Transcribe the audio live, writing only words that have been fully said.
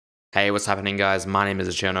Hey, what's happening, guys? My name is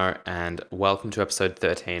Cherno, and welcome to episode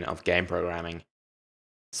 13 of Game Programming.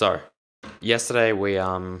 So, yesterday we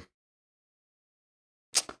took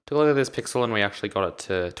a look at this pixel and we actually got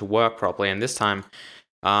it to work properly. And this time,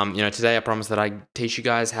 today I promised that I'd teach you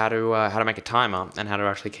guys how to make a timer and how to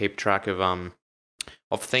actually keep track of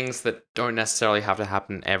things that don't necessarily have to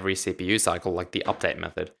happen every CPU cycle, like the update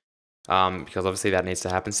method, because obviously that needs to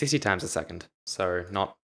happen 60 times a second. So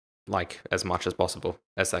not like as much as possible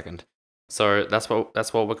a second. So that's what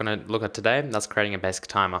we're going to look at today. That's creating a basic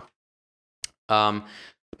timer. Now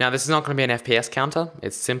this is not going to be an FPS counter.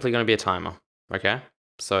 It's simply going to be a timer. Okay.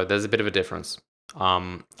 So there's a bit of a difference.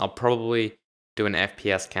 I'll probably do an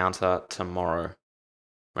FPS counter tomorrow.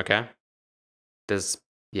 Okay.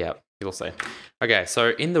 You'll see. Okay.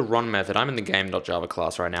 So in the run method, I'm in the game.java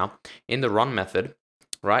class right now. In the run method,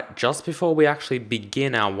 right, just before we actually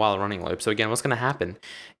begin our while running loop. So again, what's going to happen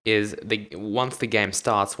is once the game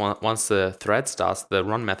starts, once the thread starts, the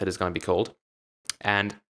run method is going to be called.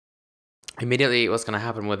 And immediately what's going to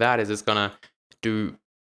happen with that is it's going to do,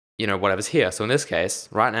 whatever's here. So in this case,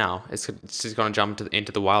 right now, it's just going to jump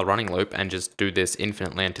into the while running loop and just do this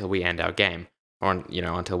infinitely until we end our game, or,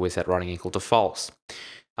 until we set running equal to false.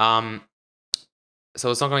 So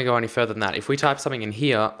it's not going to go any further than that. If we type something in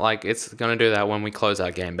here, like it's going to do that when we close our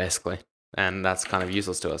game, basically. And that's kind of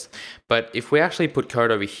useless to us. But if we actually put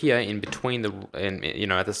code over here in between at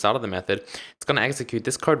the start of the method, it's going to execute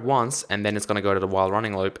this code once, and then it's going to go to the while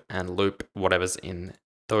running loop and loop whatever's in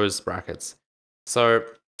those brackets. So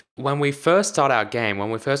when we first start our game, when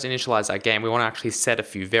we first initialize our game, we want to actually set a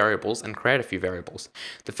few variables and create a few variables.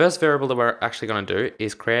 The first variable that we're actually going to do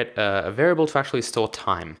is create a variable to actually store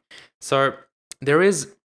time. So there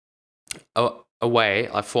is a way,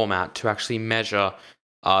 a format to actually measure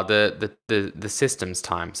the system's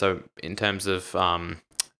time. So in terms of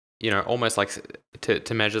almost like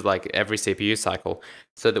to measure like every CPU cycle,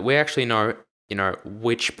 so that we actually know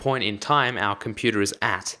which point in time our computer is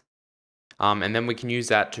at. And then we can use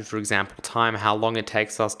that to, for example, time how long it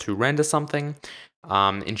takes us to render something,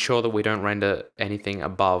 ensure that we don't render anything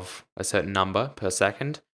above a certain number per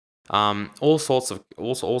second. All sorts of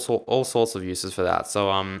uses for that.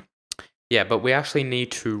 So but we actually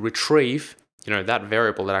need to retrieve that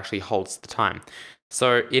variable that actually holds the time.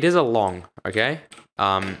 So it is a long, okay?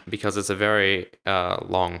 Because it's a very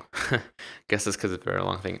long. Guess it's because it's a very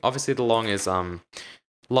long thing. Obviously, the long is the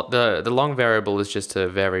long variable is just a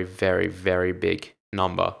very, very, very big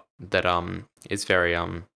number that is very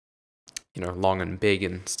long and big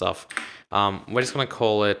and stuff. We're just gonna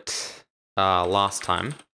call it last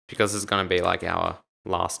time, because it's going to be like our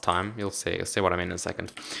last time. You'll see what I mean in a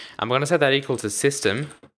second. I'm going to set that equal to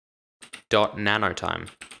system.nanotime.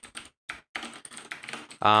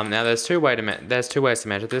 Now there's two ways to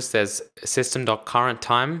measure this. There's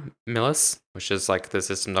system.current-time millis, which is like the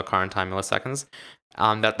system.current-time milliseconds.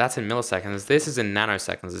 That's in milliseconds. This is in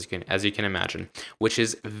nanoseconds, as you can imagine, which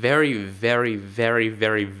is very, very, very,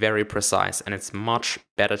 very, very precise, and it's much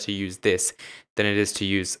better to use this than it is to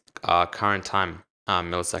use current time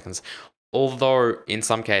milliseconds. Although in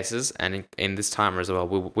some cases, and in this timer as well,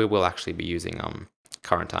 we will actually be using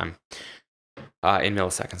current time in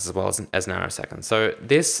milliseconds as well as nanoseconds. So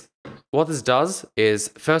what this does is,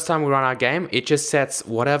 first time we run our game, it just sets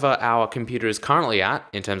whatever our computer is currently at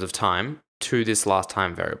in terms of time to this last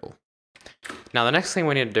time variable. Now the next thing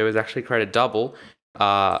we need to do is actually create a double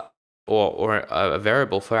or a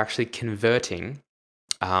variable for actually converting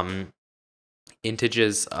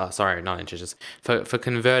integers, not integers, for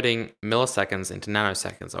converting milliseconds into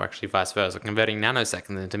nanoseconds, or actually vice versa, converting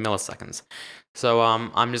nanoseconds into milliseconds. So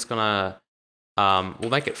I'm just gonna, we'll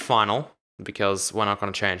make it final, because we're not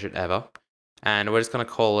gonna change it ever. And we're just gonna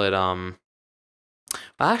call it,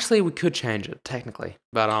 actually we could change it technically,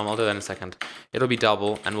 but I'll do that in a second. It'll be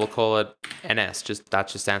double, and we'll call it NS, that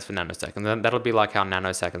just stands for nanoseconds. And that'll be like our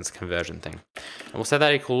nanoseconds conversion thing. And we'll set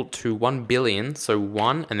that equal to 1 billion, so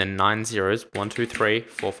 1 and then 9 zeros, 1, 2, 3,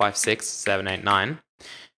 4, 5, 6, 7, 8, 9.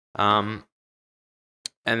 And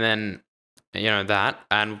then, that,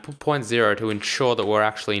 and we'll put 0.0 to ensure that we're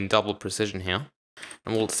actually in double precision here.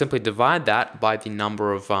 And we'll simply divide that by the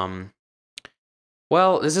number of,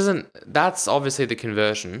 that's obviously the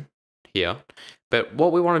conversion here, but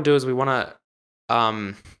what we want to do is we want to,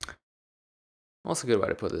 what's a good way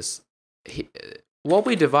to put this? What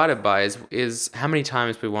we divide it by is how many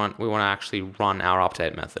times we want to actually run our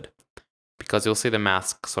update method, because you'll see the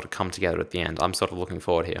maths sort of come together at the end. I'm sort of looking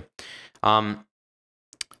forward here.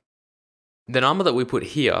 The number that we put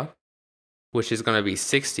here, which is going to be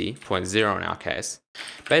 60.0 in our case.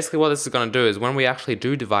 Basically what this is going to do is when we actually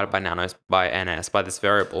do divide it by NS, by this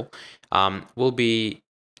variable, we'll be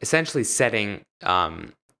essentially setting,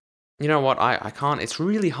 you know what, I can't, it's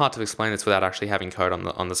really hard to explain this without actually having code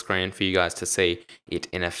on the screen for you guys to see it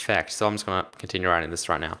in effect. So I'm just going to continue writing this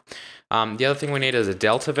right now. The other thing we need is a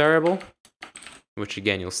delta variable, which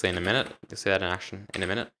again you'll see in a minute. You'll see that in action in a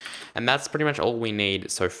minute, and that's pretty much all we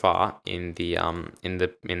need so far in the in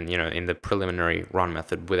the preliminary run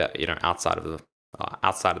method, without outside of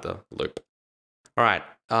the loop. All right.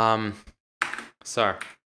 So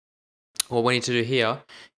what we need to do here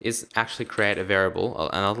is actually create a variable,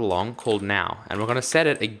 another long, called now, and we're going to set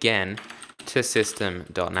it again to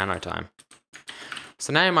system.nanotime.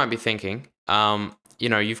 So now you might be thinking,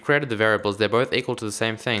 you've created the variables, they're both equal to the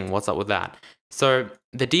same thing. What's up with that? So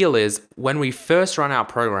the deal is, when we first run our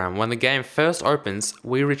program, when the game first opens,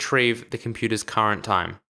 we retrieve the computer's current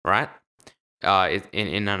time, right?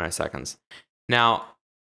 In nanoseconds. Now,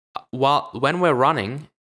 when we're running,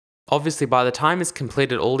 obviously by the time it's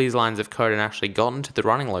completed all these lines of code and actually gotten to the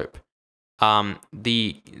running loop,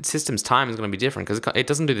 the system's time is going to be different, because it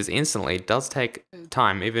doesn't do this instantly. It does take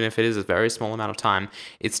time. Even if it is a very small amount of time,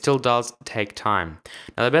 it still does take time.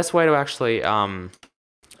 Now, the best way to actually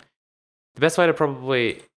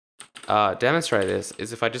probably demonstrate this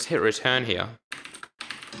is if I just hit return here,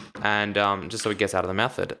 and just so it gets out of the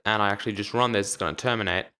method, and I actually just run this. It's going to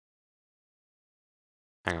terminate.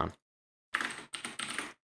 Hang on.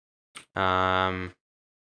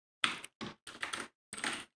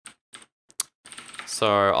 So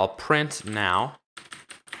I'll print now,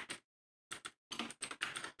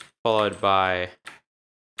 followed by,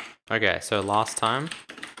 okay, so last time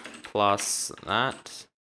plus that,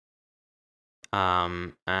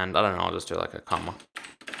 and I don't know, I'll just do like a comma.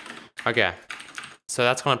 Okay, so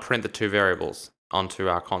that's going to print the two variables onto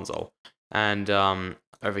our console, and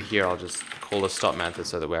over here I'll just call the stop method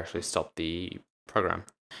so that we actually stop the program.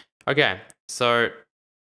 Okay, so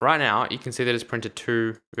right now you can see that it's printed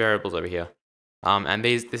two variables over here. And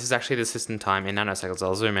this is actually the system time in nanoseconds.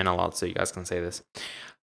 I'll zoom in a lot so you guys can see this.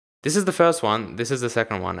 This is the first one. This is the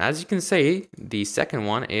second one. As you can see, the second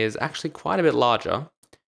one is actually quite a bit larger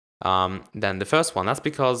than the first one. That's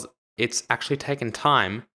because it's actually taken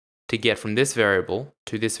time to get from this variable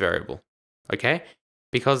to this variable. Okay?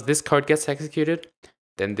 Because this code gets executed,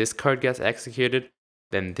 then this code gets executed,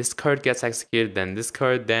 then this code gets executed, then this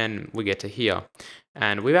code, then we get to here.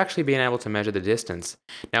 And we've actually been able to measure the distance.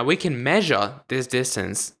 Now, we can measure this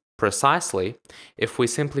distance precisely if we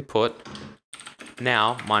simply put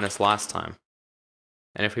now minus last time.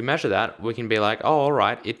 And if we measure that, we can be like, oh, all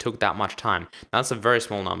right, it took that much time. Now, that's a very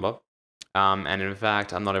small number. And in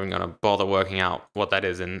fact, I'm not even going to bother working out what that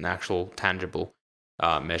is in actual tangible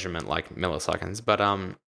measurement like milliseconds. But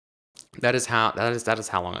that is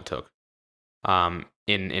how long it took.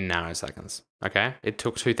 In nanoseconds, okay? It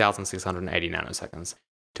took 2,680 nanoseconds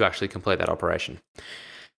to actually complete that operation.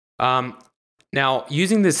 Now,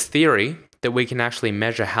 using this theory that we can actually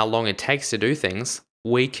measure how long it takes to do things,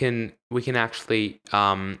 we can actually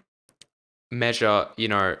measure,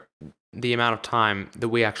 the amount of time that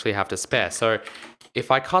we actually have to spare. So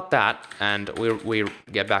if I cut that and we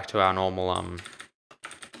get back to our normal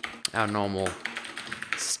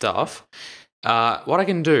stuff, what I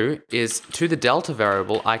can do is, to the delta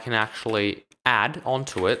variable, I can actually add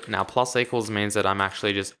onto it. Now, plus equals means that I'm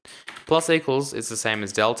actually just, plus equals is the same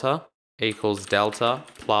as delta, equals delta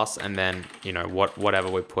plus, and then, whatever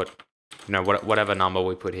we put, whatever number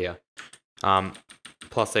we put here.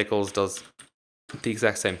 Plus equals does the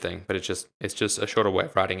exact same thing, but it's just a shorter way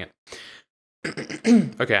of writing it.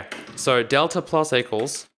 Okay, so delta plus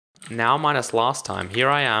equals now minus last time. Here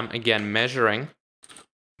I am, again, measuring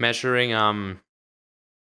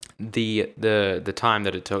the time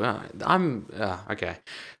that it took. Okay.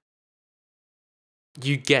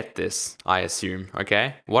 You get this, I assume,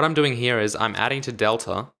 okay? What I'm doing here is I'm adding to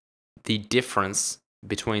delta the difference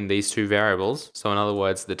between these two variables. So in other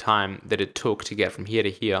words, the time that it took to get from here to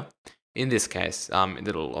here. In this case,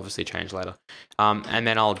 it'll obviously change later. And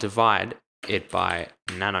then I'll divide it by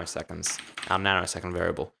nanoseconds, our nanosecond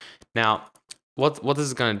variable. Now, what this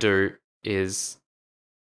is going to do is,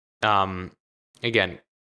 again,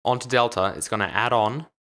 onto delta, it's going to add on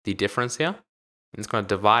the difference here, and it's going to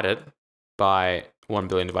divide it by 1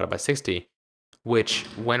 billion divided by 60, which,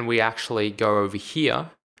 when we actually go over here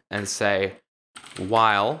and say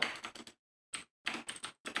while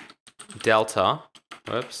delta,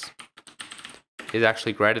 is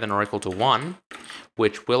actually greater than or equal to 1,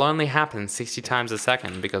 which will only happen 60 times a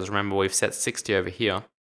second, because remember, we've set 60 over here,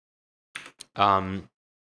 then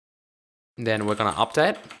we're going to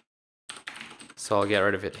update. So I'll get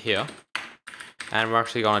rid of it here. And we're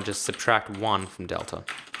actually going to just subtract 1 from delta,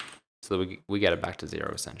 so that we get it back to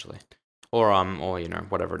 0, essentially. or you know,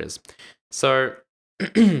 whatever it is. So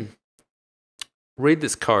read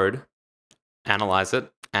this code, analyze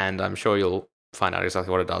it, and I'm sure you'll find out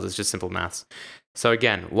exactly what it does. It's just simple maths. So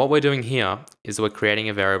again, what we're doing here is we're creating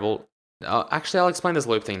a variable. Actually, I'll explain this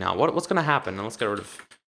loop thing now. What's going to happen? And let's get rid of.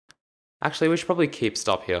 Actually, we should probably keep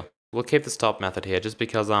stop here. We'll keep the stop method here just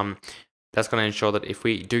because that's going to ensure that if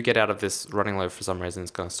we do get out of this running loop for some reason,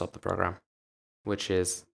 it's going to stop the program, which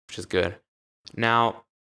is good. Now,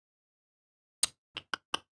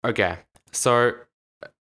 okay, so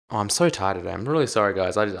I'm so tired today. I'm really sorry,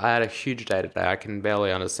 guys. I had a huge day today. I can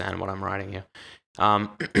barely understand what I'm writing here.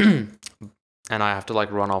 And I have to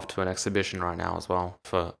like run off to an exhibition right now as well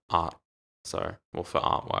for art. So, well, for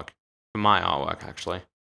artwork, for my artwork actually.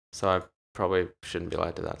 So I probably shouldn't be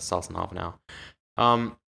late to that. It starts in half an hour.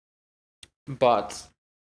 But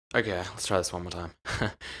okay, let's try this one more time.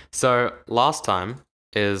 So last time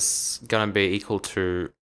is gonna be equal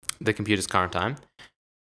to the computer's current time.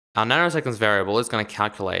 Our nanoseconds variable is going to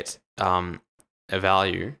calculate a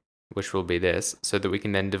value, which will be this, so that we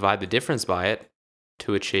can then divide the difference by it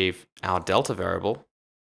to achieve our delta variable.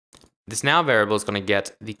 This now variable is going to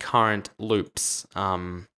get the current loop's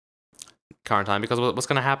current time, because what's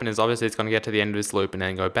going to happen is obviously it's going to get to the end of this loop and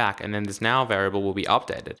then go back, and then this now variable will be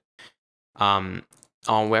updated. Oh,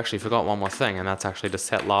 we actually forgot one more thing, and that's actually to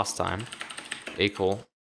set last time equal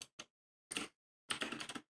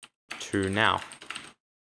to now.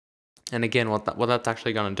 And again, what that's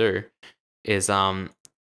actually going to do is,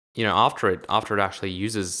 you know, after it actually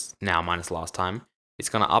uses now minus last time, it's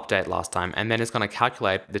going to update last time, and then it's going to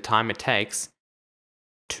calculate the time it takes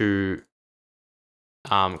to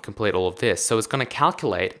complete all of this. So it's going to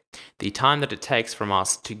calculate the time that it takes from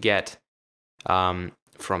us to get from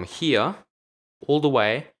here all the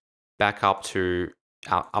way back up to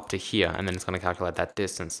here, and then it's going to calculate that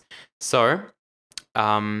distance. So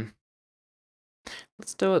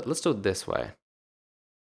let's do it this way.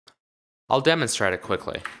 I'll demonstrate it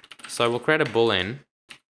quickly. So we'll create a boolean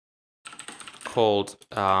called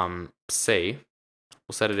C.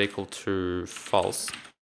 We'll set it equal to false.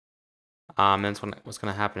 Then what's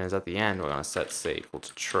going to happen is at the end, we're going to set C equal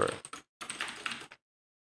to true.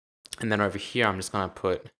 And then over here, I'm just going to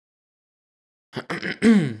put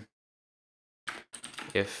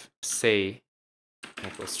if C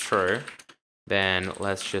equals true, then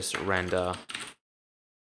let's just render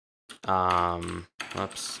out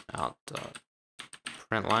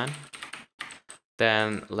print line.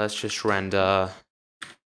 Then let's just render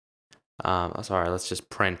let's just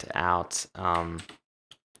print out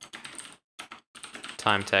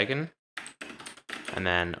time taken, and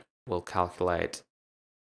then we'll calculate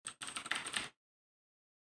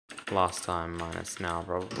last time minus now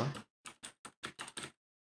probably.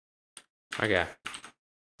 Okay,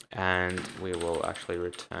 and we will actually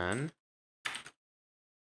return.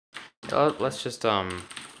 Let's just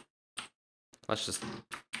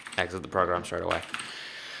exit the program straight away.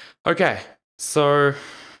 Okay, so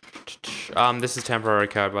this is temporary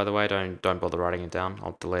code, by the way. Don't bother writing it down.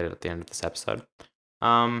 I'll delete it at the end of this episode.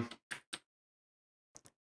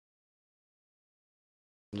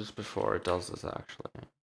 Just before it does this, actually,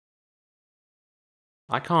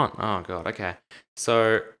 I can't. Oh god. Okay,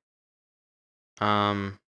 so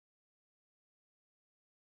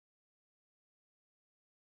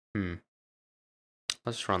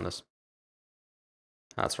let's just run this.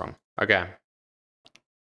 That's wrong. Okay.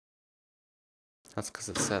 That's because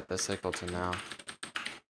it's set this equal to now.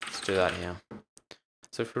 Let's do that here.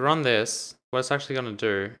 So if we run this, what it's actually going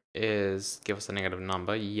to do is give us a negative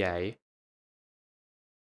number. Yay.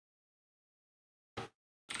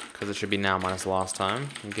 Because it should be now minus last time.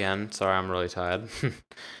 Again, sorry, I'm really tired.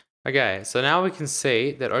 Okay, so now we can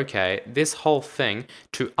see that, okay, this whole thing,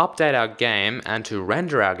 to update our game and to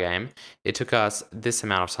render our game, it took us this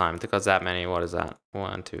amount of time. It took us that many, what is that?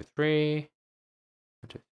 1, 2, 3. 1,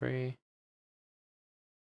 2, 3.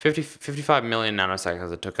 55 million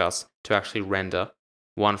nanoseconds it took us to actually render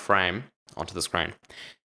one frame onto the screen.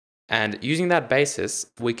 And using that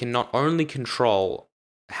basis, we can not only control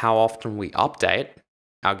how often we update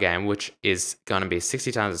our game, which is going to be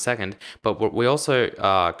 60 times a second, but what we also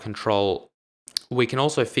we can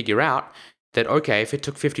also figure out that, okay, if it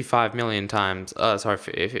took 55 million times,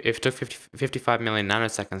 if it took 55 million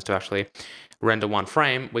nanoseconds to actually render one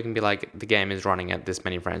frame, we can be like, the game is running at this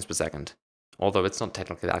many frames per second. Although it's not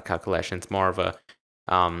technically that calculation, it's more of a,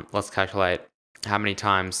 let's calculate how many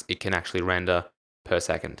times it can actually render per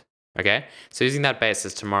second. Okay, so using that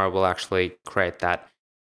basis, tomorrow we'll actually create that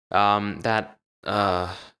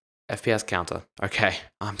FPS counter. Okay,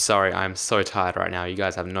 I'm sorry, I'm so tired right now. You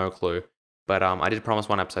guys have no clue, But I did promise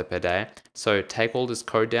 1 episode per day. So take all this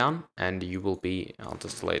code down and you will be, I'll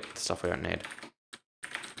just delete the stuff we don't need.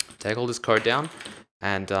 Take all this code down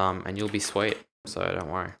and you'll be sweet. So don't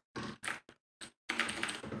worry.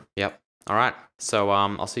 Yep. All right. So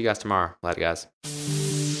I'll see you guys tomorrow. Later, guys.